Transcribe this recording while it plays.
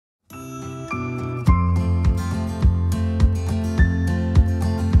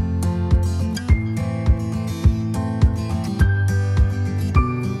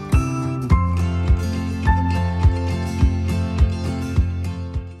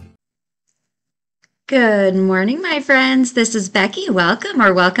Good morning, my friends. This is Becky.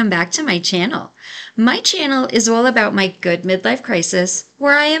 Welcome back to my channel. My channel is all about my good midlife crisis,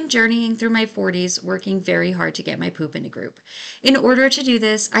 where I am journeying through my 40s, working very hard to get my poop into group. In order to do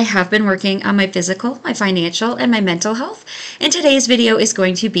this, I have been working on my physical, my financial, and my mental health, and today's video is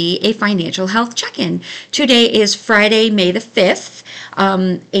going to be a financial health check-in. Today is Friday, May the 5th,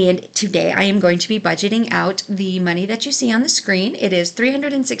 and today I am going to be budgeting out the money that you see on the screen. It is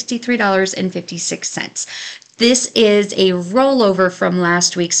 $363.56. This is a rollover from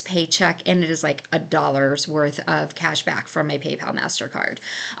last week's paycheck, and it is like $1 worth of cash back from my PayPal MasterCard.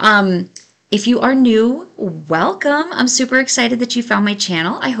 If you are new, welcome. I'm super excited that you found my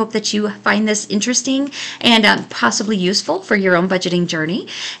channel. I hope that you find this interesting and possibly useful for your own budgeting journey.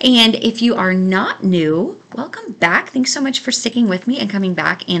 And if you are not new, welcome back. Thanks so much for sticking with me and coming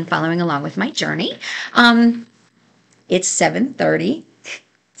back and following along with my journey. It's 7:30.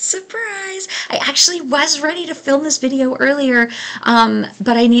 Surprise! I actually was ready to film this video earlier,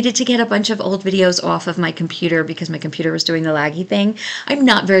 but I needed to get a bunch of old videos off of my computer because my computer was doing the laggy thing. I'm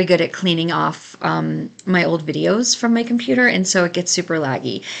not very good at cleaning off my old videos from my computer, and so it gets super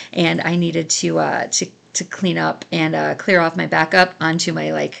laggy. And I needed to clean up and clear off my backup onto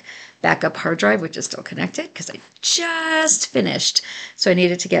my backup hard drive, which is still connected because I just finished. So I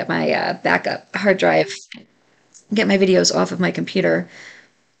needed to get my backup hard drive, get my videos off of my computer.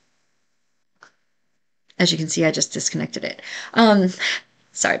 As you can see, I just disconnected it.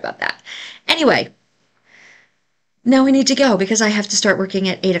 Sorry about that. Anyway, now we need to go because I have to start working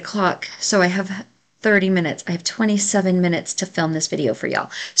at 8 o'clock. So I have 30 minutes. I have 27 minutes to film this video for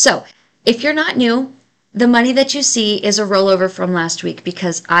y'all. So if you're not new, the money that you see is a rollover from last week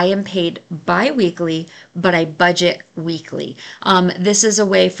because I am paid bi-weekly, but I budget weekly. This is a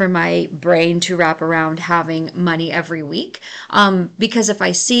way for my brain to wrap around having money every week. Because if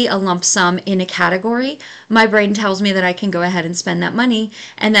I see a lump sum in a category, my brain tells me that I can go ahead and spend that money,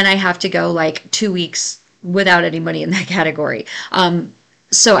 and then I have to go like 2 weeks without any money in that category.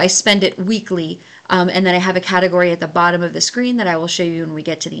 So I spend it weekly, and then I have a category at the bottom of the screen that I will show you when we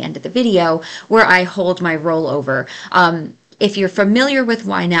get to the end of the video where I hold my rollover. If you're familiar with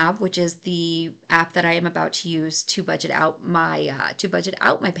YNAB, which is the app that I am about to use to budget out my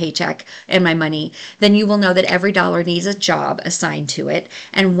paycheck and my money, then you will know that every dollar needs a job assigned to it.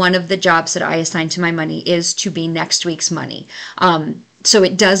 And one of the jobs that I assign to my money is to be next week's money. So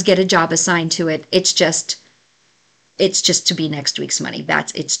it does get a job assigned to it. It's just to be next week's money.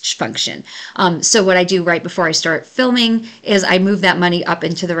 That's its function. So what I do right before I start filming is I move that money up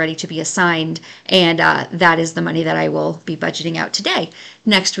into the ready to be assigned, and that is the money that I will be budgeting out today.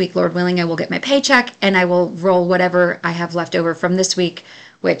 Next week, Lord willing, I will get my paycheck, and I will roll whatever I have left over from this week,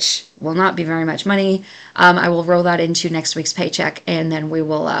 which will not be very much money. I will roll that into next week's paycheck, and then we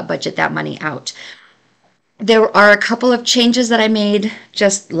will budget that money out. There are a couple of changes that I made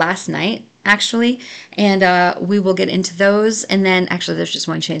just last night, actually, and we will get into those. And then actually there's just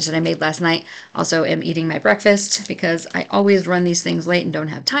one change that I made last night. Also am eating my breakfast because I always run these things late and don't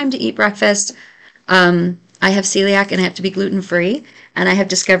have time to eat breakfast. I have celiac and I have to be gluten-free, and I have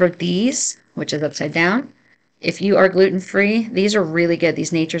discovered these, which is upside down. If you are gluten-free, these are really good.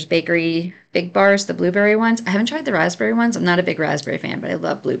 These Nature's Bakery Big Bars, the blueberry ones. I haven't tried the raspberry ones. I'm not a big raspberry fan, but I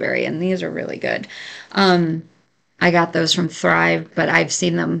love blueberry, and these are really good. I got those from Thrive, but I've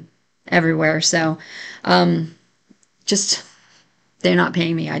seen them everywhere, so just, they're not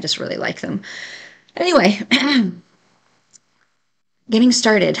paying me. I just really like them. Anyway, getting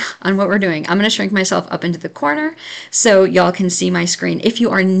started on what we're doing. I'm going to shrink myself up into the corner so y'all can see my screen. If you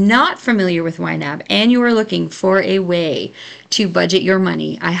are not familiar with YNAB and you are looking for a way to budget your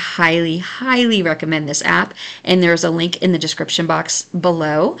money, I highly, highly recommend this app. And there's a link in the description box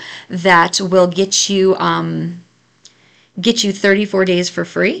below that will get you 34 days for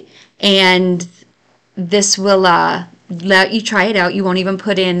free. And this will let you try it out. You won't even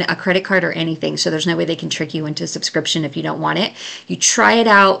put in a credit card or anything, so there's no way they can trick you into a subscription if you don't want it. You try it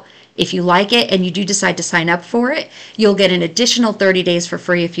out. If you like it and you do decide to sign up for it, you'll get an additional 30 days for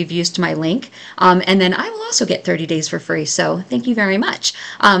free if you've used my link. And then I will also get 30 days for free, so thank you very much.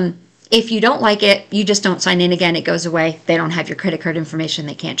 If you don't like it, you just don't sign in again. It goes away. They don't have your credit card information.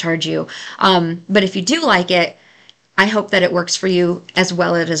 They can't charge you. But if you do like it, I hope that it works for you as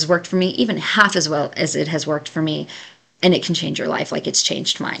well as it has worked for me, even half as well as it has worked for me, and it can change your life like it's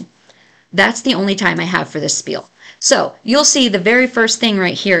changed mine. That's the only time I have for this spiel. So you'll see the very first thing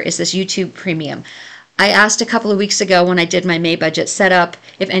right here is this YouTube Premium. I asked a couple of weeks ago when I did my May budget setup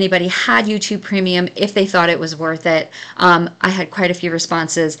if anybody had YouTube Premium, if they thought it was worth it. I had quite a few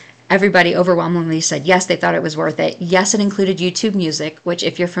responses. everybody overwhelmingly said yes, they thought it was worth it. Yes, it included YouTube Music, which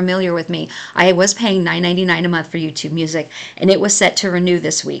if you're familiar with me, I was paying $9.99 a month for YouTube Music, and it was set to renew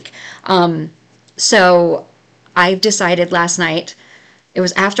this week. So I've decided last night, it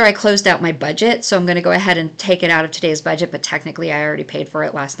was after I closed out my budget, so I'm going to go ahead and take it out of today's budget, but technically I already paid for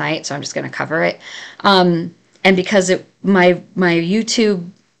it last night, so I'm just going to cover it. And because my YouTube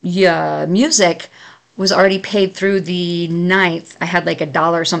Music was already paid through the 9th, I had like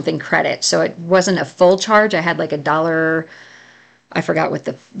 $1 something credit. So it wasn't a full charge. I had like $1, I forgot what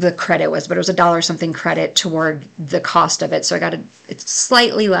the credit was, but it was $1 something credit toward the cost of it. So it's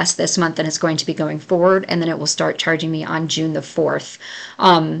slightly less this month than it's going to be going forward. And then it will start charging me on June the 4th.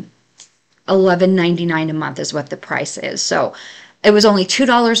 $11.99 a month is what the price is. So it was only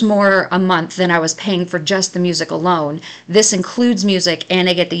 $2 more a month than I was paying for just the music alone. This includes music, and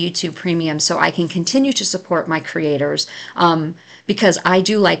I get the YouTube Premium, so I can continue to support my creators, because I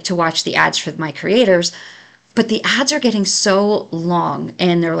do like to watch the ads for my creators, but the ads are getting so long,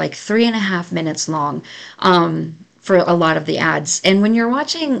 and they're like 3.5 minutes long for a lot of the ads. And when you're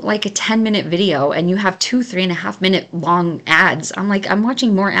watching like a 10-minute video and you have 3.5 minute long ads, I'm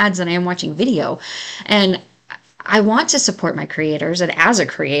watching more ads than I am watching video. And I want to support my creators, and as a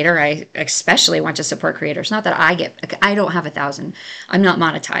creator, I especially want to support creators. Not that I don't have 1,000, I'm not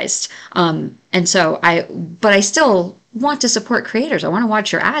monetized. But I still want to support creators. I want to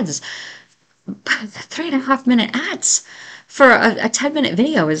watch your ads. But the 3.5 minute ads for a 10-minute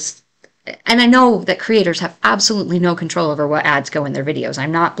video is, and I know that creators have absolutely no control over what ads go in their videos.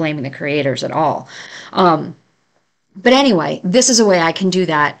 I'm not blaming the creators at all. But anyway, this is a way I can do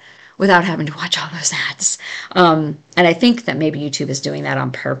that without having to watch all those ads. And I think that maybe YouTube is doing that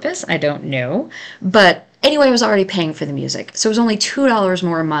on purpose. I don't know. But anyway, I was already paying for the music. So it was only $2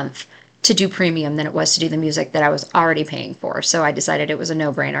 more a month to do premium than it was to do the music that I was already paying for. So I decided it was a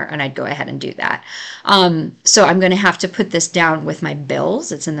no-brainer, and I'd go ahead and do that. So I'm going to have to put this down with my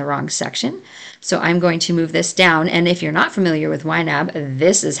bills. It's in the wrong section. So I'm going to move this down. And if you're not familiar with YNAB,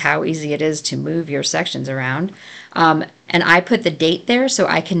 this is how easy it is to move your sections around. And I put the date there so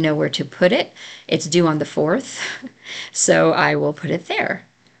I can know where to put it. It's due on the 4th, so I will put it there.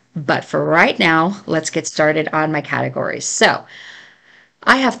 But for right now, let's get started on my categories. So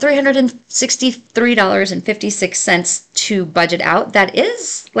I have $363.56 to budget out. That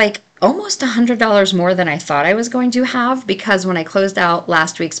is like almost $100 more than I thought I was going to have, because when I closed out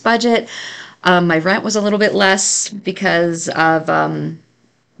last week's budget, my rent was a little bit less because of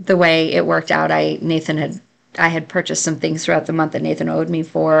the way it worked out. I had purchased some things throughout the month that Nathan owed me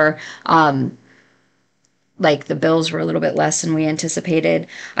for. Like the bills were a little bit less than we anticipated.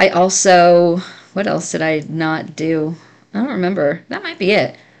 I also, what else did I not do? I don't remember. That might be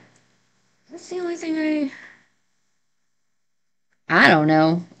it. That's the only thing I don't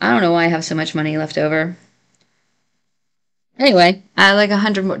know. I don't know why I have so much money left over. Anyway, I like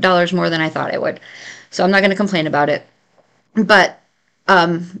 $100 more than I thought I would. So I'm not going to complain about it. But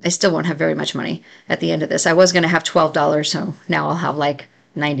I still won't have very much money at the end of this. I was going to have $12, so now I'll have like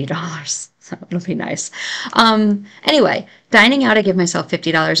 $90. So it'll be nice. Anyway, dining out, I give myself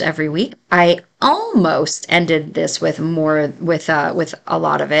 $50 every week. I almost ended this with a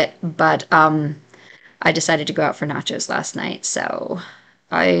lot of it, but I decided to go out for nachos last night, so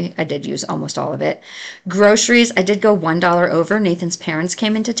I did use almost all of it. Groceries, I did go $1 over. Nathan's parents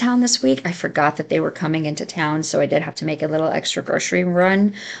came into town this week. I forgot that they were coming into town, so I did have to make a little extra grocery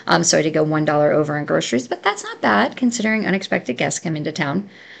run. So I did go $1 over in groceries, but that's not bad considering unexpected guests come into town.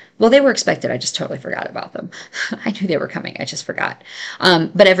 Well, they were expected. I just totally forgot about them. I knew they were coming. I just forgot.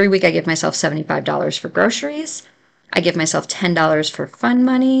 But every week I give myself $75 for groceries. I give myself $10 for fun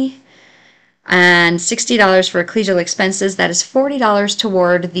money and $60 for ecclesial expenses. That is $40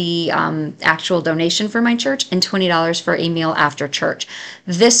 toward the actual donation for my church and $20 for a meal after church.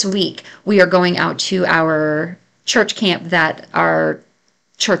 This week, we are going out to our church camp that our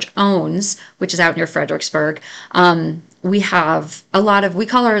church owns, which is out near Fredericksburg. We have we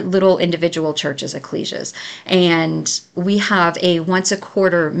call our little individual churches ecclesias, and we have a once a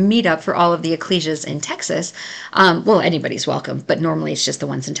quarter meetup for all of the ecclesias in Texas. Well, anybody's welcome, but normally it's just the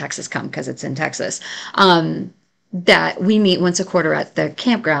ones in Texas come because it's in Texas. That we meet once a quarter at the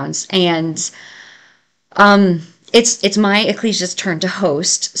campgrounds, and it's my ecclesia's turn to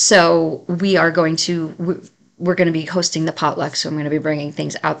host, so we're going to be hosting the potluck, so I'm going to be bringing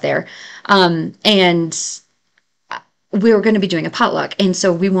things out there. And we're going to be doing a potluck, and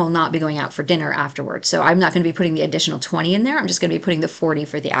so we will not be going out for dinner afterwards. So I'm not going to be putting the additional 20 in there. I'm just going to be putting the 40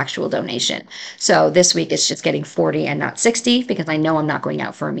 for the actual donation. So this week it's just getting 40 and not 60 because I know I'm not going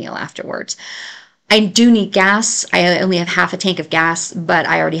out for a meal afterwards. I do need gas. I only have half a tank of gas, but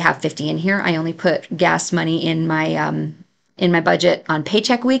I already have 50 in here. I only put gas money in my budget on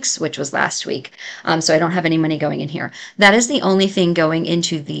paycheck weeks, which was last week. So I don't have any money going in here. That is the only thing going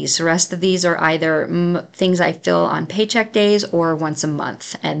into these. The rest of these are either things I fill on paycheck days or once a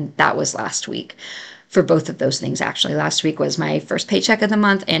month, and that was last week. For both of those things, actually. Last week was my first paycheck of the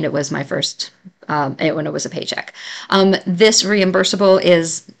month, and it was my first when it was a paycheck. This reimbursable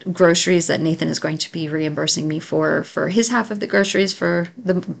is groceries that Nathan is going to be reimbursing me for his half of the groceries for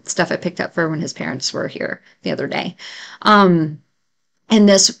the stuff I picked up for when his parents were here the other day. And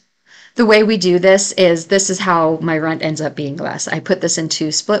the way we do this is how my rent ends up being less. I put this into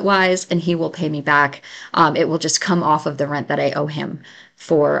Splitwise, and he will pay me back. It will just come off of the rent that I owe him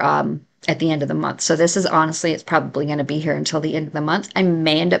for at the end of the month. So this is honestly, it's probably going to be here until the end of the month. I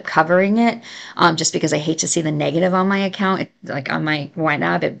may end up covering it just because I hate to see the negative on my account. Like on my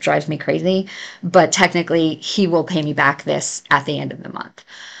YNAB, it drives me crazy. But technically, he will pay me back this at the end of the month.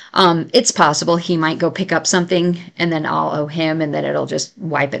 It's possible he might go pick up something and then I'll owe him and then it'll just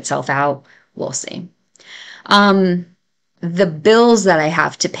wipe itself out. We'll see. The bills that I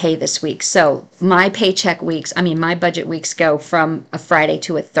have to pay this week. So my paycheck weeks, my budget weeks go from a Friday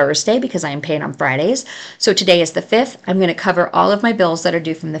to a Thursday because I am paid on Fridays. So today is the 5th. I'm going to cover all of my bills that are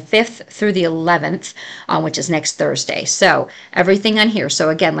due from the 5th through the 11th, which is next Thursday. So everything on here. So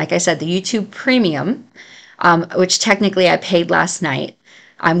again, like I said, the YouTube Premium, which technically I paid last night,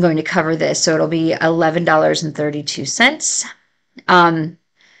 I'm going to cover this. So it'll be $11.32.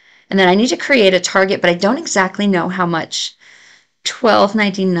 And then I need to create a target, but I don't exactly know how much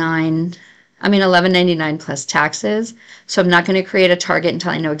 $11.99 plus taxes. So I'm not going to create a target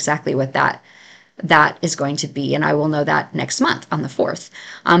until I know exactly what that is going to be. And I will know that next month on the 4th.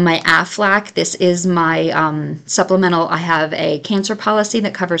 My AFLAC, this is my supplemental. I have a cancer policy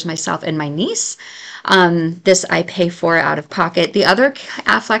that covers myself and my niece. This I pay for out of pocket. The other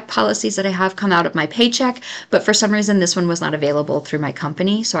AFLAC policies that I have come out of my paycheck, but for some reason this one was not available through my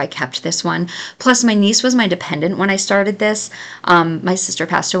company, so I kept this one. Plus my niece was my dependent when I started this. My sister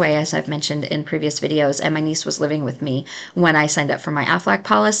passed away, as I've mentioned in previous videos, and my niece was living with me when I signed up for my AFLAC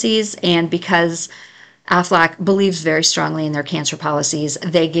policies, and because AFLAC believes very strongly in their cancer policies,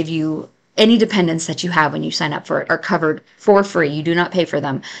 they give you any dependents that you have when you sign up for it are covered for free. You do not pay for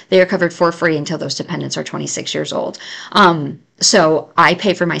them. They are covered for free until those dependents are 26 years old. So I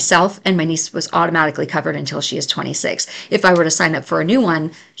pay for myself, and my niece was automatically covered until she is 26. If I were to sign up for a new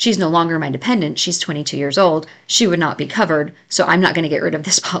one, she's no longer my dependent. She's 22 years old. She would not be covered. So I'm not going to get rid of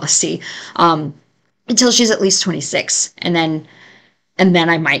this policy until she's at least 26. And then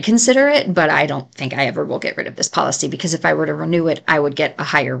I might consider it, but I don't think I ever will get rid of this policy because if I were to renew it, I would get a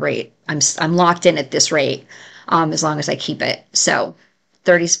higher rate. I'm locked in at this rate as long as I keep it. So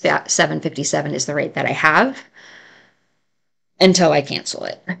 $37.57 is the rate that I have until I cancel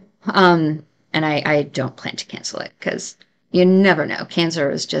it. And I don't plan to cancel it because you never know.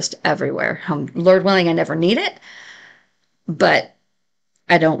 Cancer is just everywhere. Lord willing, I never need it, but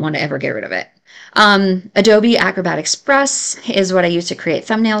I don't want to ever get rid of it. Adobe Acrobat Express is what I use to create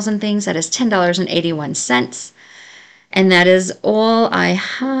thumbnails and things. That is $10.81. And that is all I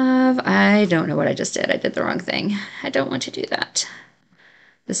have. I don't know what I just did. I did the wrong thing. I don't want to do that.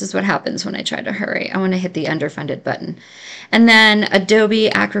 This is what happens when I try to hurry. I want to hit the underfunded button. And then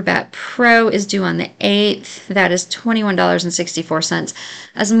Adobe Acrobat Pro is due on the 8th. That is $21.64.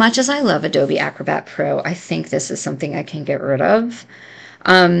 As much as I love Adobe Acrobat Pro, I think this is something I can get rid of.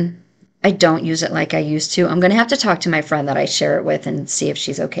 I don't use it like I used to. I'm going to have to talk to my friend that I share it with and see if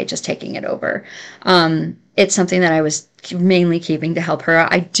she's okay just taking it over. It's something that I was mainly keeping to help her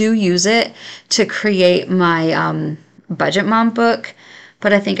out. I do use it to create my Budget Mom book,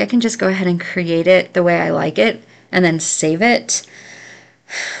 but I think I can just go ahead and create it the way I like it and then save it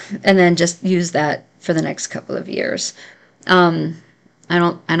and then just use that for the next couple of years. I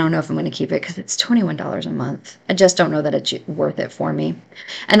don't know if I'm going to keep it because it's $21 a month. I just don't know that it's worth it for me.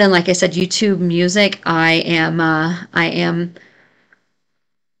 And then, like I said, YouTube Music, I've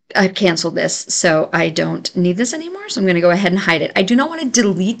canceled this, so I don't need this anymore. So I'm going to go ahead and hide it. I do not want to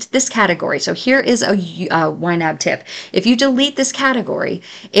delete this category. So here is a YNAB tip. If you delete this category,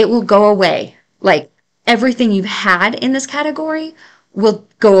 it will go away. Like everything you've had in this category will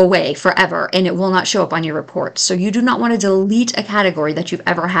go away forever and it will not show up on your report. So you do not want to delete a category that you've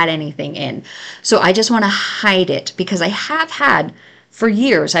ever had anything in. So I just want to hide it because I have had For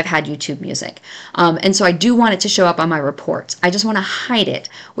years, I've had YouTube music. And so I do want it to show up on my reports. I just want to hide it,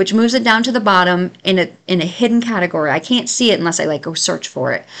 which moves it down to the bottom in a hidden category. I can't see it unless I like go search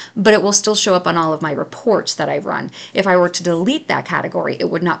for it, but it will still show up on all of my reports that I run. If I were to delete that category, it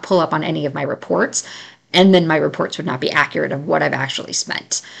would not pull up on any of my reports, and then my reports would not be accurate of what I've actually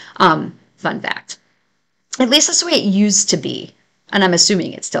spent. Fun fact. At least that's the way it used to be. And I'm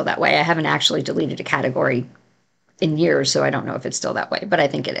assuming it's still that way. I haven't actually deleted a category in years, so I don't know if it's still that way, but I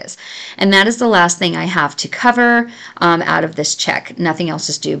think it is. And that is the last thing I have to cover out of this check. Nothing else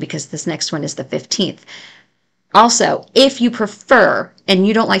is due because this next one is the 15th. Also, if you prefer, and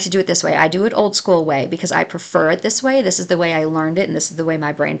you don't like to do it this way, I do it old school way because I prefer it this way. This is the way I learned it, and this is the way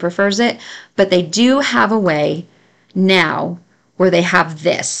my brain prefers it. But they do have a way now where they have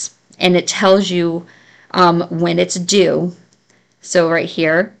this, and it tells you when it's due. So right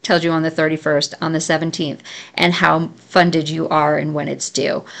here tells you on the 31st, on the 17th, and how funded you are and when it's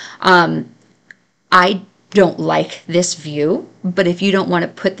due. I don't like this view, but if you don't want to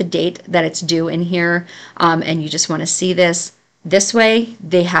put the date that it's due in here and you just want to see this way,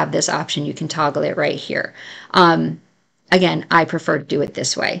 they have this option. You can toggle it right here. Again, I prefer to do it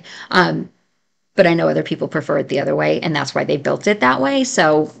this way. But I know other people prefer it the other way, and that's why they built it that way.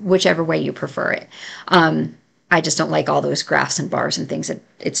 So whichever way you prefer it. I just don't like all those graphs and bars and things.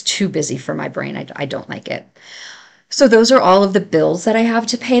 It's too busy for my brain. I don't like it. So those are all of the bills that I have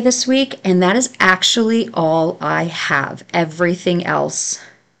to pay this week, and that is actually all I have. Everything else,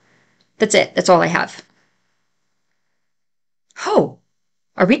 that's it. That's all I have. Oh,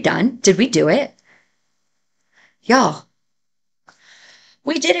 are we done? Did we do it? Y'all,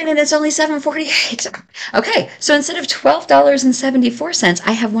 we did it and it's only 7:48. Okay, so instead of $12.74,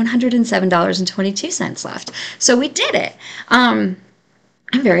 I have $107.22 left. So we did it. I'm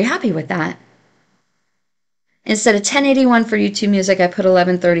very happy with that. Instead of 1081 for YouTube music, I put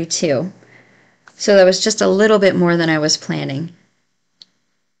 1132. So that was just a little bit more than I was planning.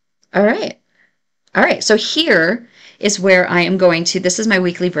 All right. All right, so here is where I am going to, this is my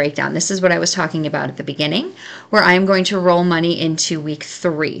weekly breakdown. This is what I was talking about at the beginning, where I am going to roll money into week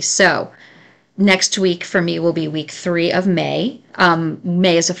 3. So next week for me will be week 3 of May.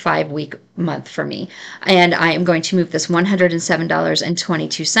 May is a 5-week month for me. And I am going to move this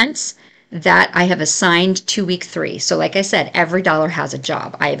 $107.22 that I have assigned to week 3. So like I said, every dollar has a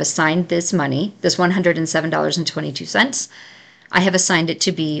job. I have assigned this money, this $107.22. I have assigned it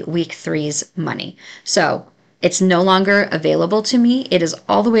to be week 3's money. So it's no longer available to me. It is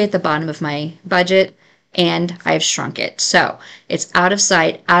all the way at the bottom of my budget, and I've shrunk it. So it's out of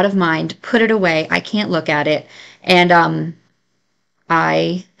sight, out of mind, put it away. I can't look at it. And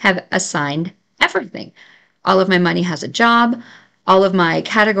I have assigned everything. All of my money has a job. All of my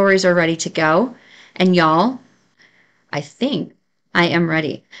categories are ready to go. And y'all, I think I am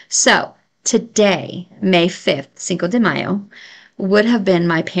ready. So today, May 5th, Cinco de Mayo, would have been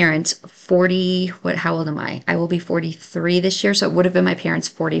my parents' how old am I? I will be 43 this year, so it would have been my parents'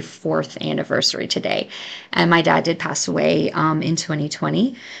 44th anniversary today. And my dad did pass away in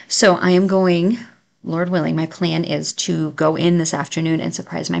 2020. So I am going, Lord willing, my plan is to go in this afternoon and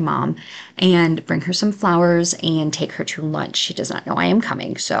surprise my mom and bring her some flowers and take her to lunch. She does not know I am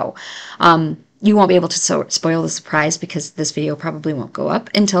coming, so you won't be able to spoil the surprise because this video probably won't go up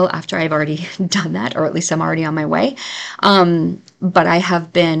until after I've already done that, or at least I'm already on my way. But I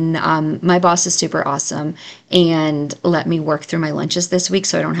have been, my boss is super awesome and let me work through my lunches this week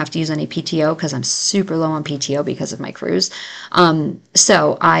so I don't have to use any PTO because I'm super low on PTO because of my cruise.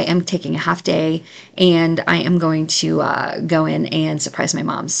 So I am taking a half day and I am going to go in and surprise my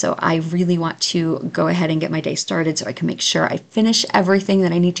mom. So I really want to go ahead and get my day started so I can make sure I finish everything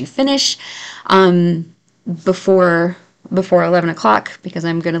that I need to finish before 11 o'clock because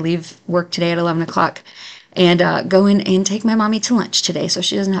I'm going to leave work today at 11 o'clock and go in and take my mommy to lunch today so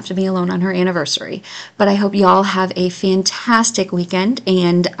she doesn't have to be alone on her anniversary. But I hope you all have a fantastic weekend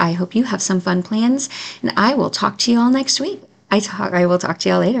and I hope you have some fun plans and I will talk to you all next week. I will talk to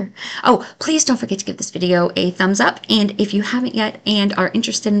y'all later. Oh, please don't forget to give this video a thumbs up. And if you haven't yet and are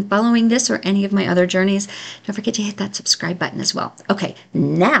interested in following this or any of my other journeys, don't forget to hit that subscribe button as well. Okay,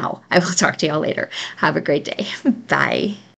 now I will talk to y'all later. Have a great day. Bye.